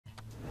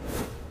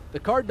The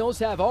Cardinals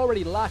have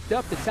already locked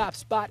up the top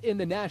spot in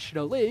the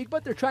National League,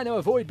 but they're trying to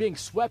avoid being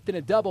swept in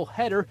a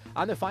doubleheader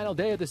on the final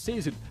day of the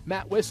season.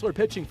 Matt Wisler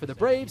pitching for the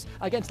Braves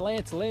against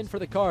Lance Lynn for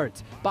the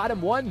Cards.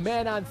 Bottom one,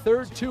 man on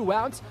third, 2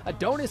 outs.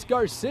 Adonis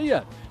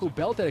Garcia, who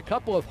belted a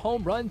couple of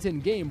home runs in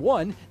Game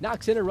 1,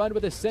 knocks in a run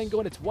with a single,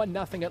 and it's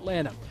 1-0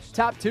 Atlanta.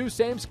 Top two,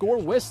 same score,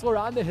 Wisler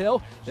on the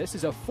hill. This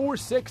is a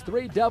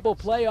 4-6-3 double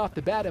play off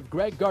the bat of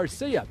Greg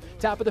Garcia.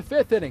 Top of the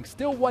 5th inning,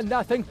 still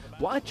 1-0.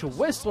 Watch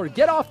Wisler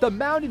get off the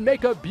mound and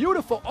make a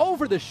beautiful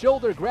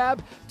over-the-shoulder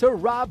grab to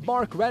rob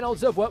Mark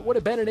Reynolds of what would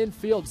have been an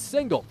infield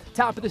single.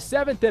 Top of the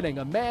 7th inning,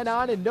 a man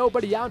on and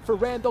nobody out for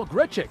Randall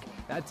Grichuk.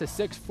 That's a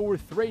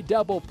 6-4-3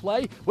 double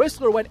play.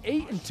 Wisler went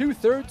 8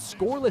 2/3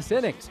 scoreless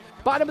innings.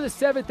 Bottom of the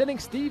 7th inning,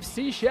 Steve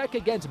Cishek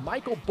against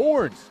Michael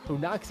Bourne, who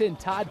knocks in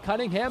Todd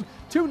Cunningham,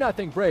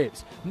 2-0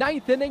 Braves.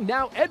 9th inning,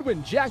 now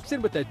Edwin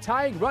Jackson with the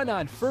tying run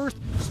on first,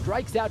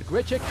 strikes out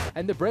Grichuk,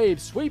 and the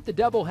Braves sweep the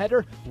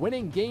doubleheader,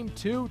 winning Game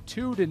 2,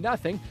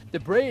 2-0. The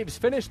Braves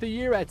finish the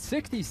year at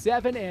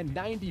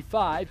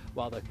 67-95,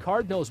 while the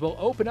Cardinals will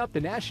open up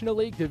the National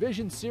League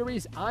Division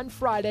Series on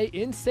Friday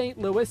in St.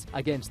 Louis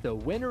against the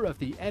winner of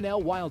the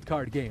NL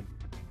wildcard game.